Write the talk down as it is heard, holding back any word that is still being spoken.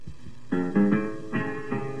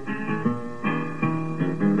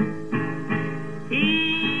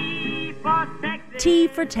T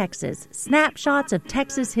for Texas, snapshots of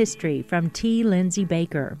Texas history from T. Lindsay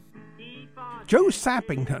Baker. Joe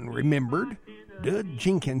Sappington remembered, Dud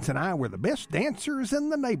Jenkins and I were the best dancers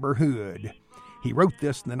in the neighborhood. He wrote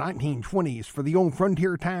this in the 1920s for the old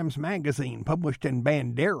Frontier Times magazine published in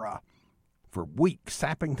Bandera. For weeks,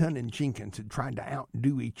 Sappington and Jenkins had tried to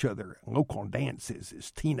outdo each other at local dances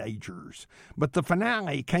as teenagers, but the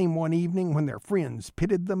finale came one evening when their friends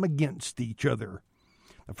pitted them against each other.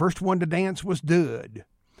 The first one to dance was Dud.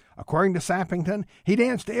 According to Sappington, he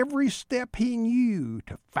danced every step he knew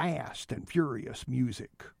to fast and furious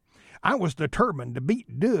music. I was determined to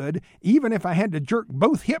beat Dud, even if I had to jerk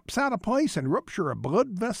both hips out of place and rupture a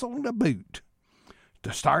blood vessel to boot.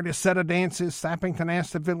 To start his set of dances, Sappington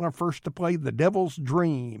asked the fiddler first to play The Devil's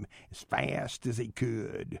Dream as fast as he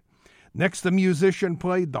could. Next, the musician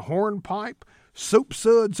played The Hornpipe, Soap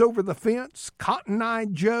Suds Over the Fence,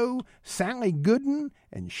 Cotton-Eyed Joe, Sally Gooden,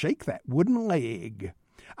 and Shake That Wooden Leg.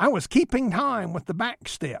 I was keeping time with the back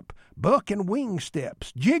step, buck and wing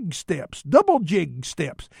steps, jig steps, double jig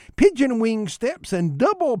steps, pigeon wing steps, and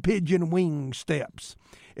double pigeon wing steps.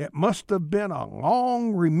 It must have been a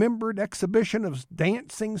long-remembered exhibition of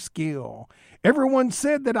dancing skill. Everyone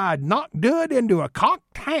said that I'd knocked Dud into a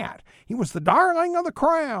cocked hat. He was the darling of the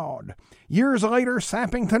crowd. Years later,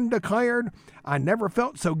 Sappington declared, I never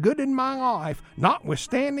felt so good in my life,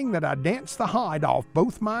 notwithstanding that I danced the hide off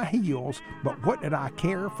both my heels, but what did I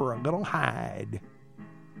care for a little hide?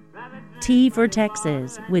 T for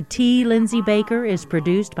Texas with T. Lindsay Baker is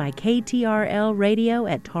produced by KTRL Radio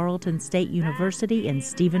at Tarleton State University in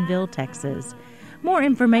Stephenville, Texas. More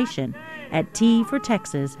information at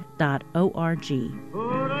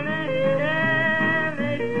tfortexas.org.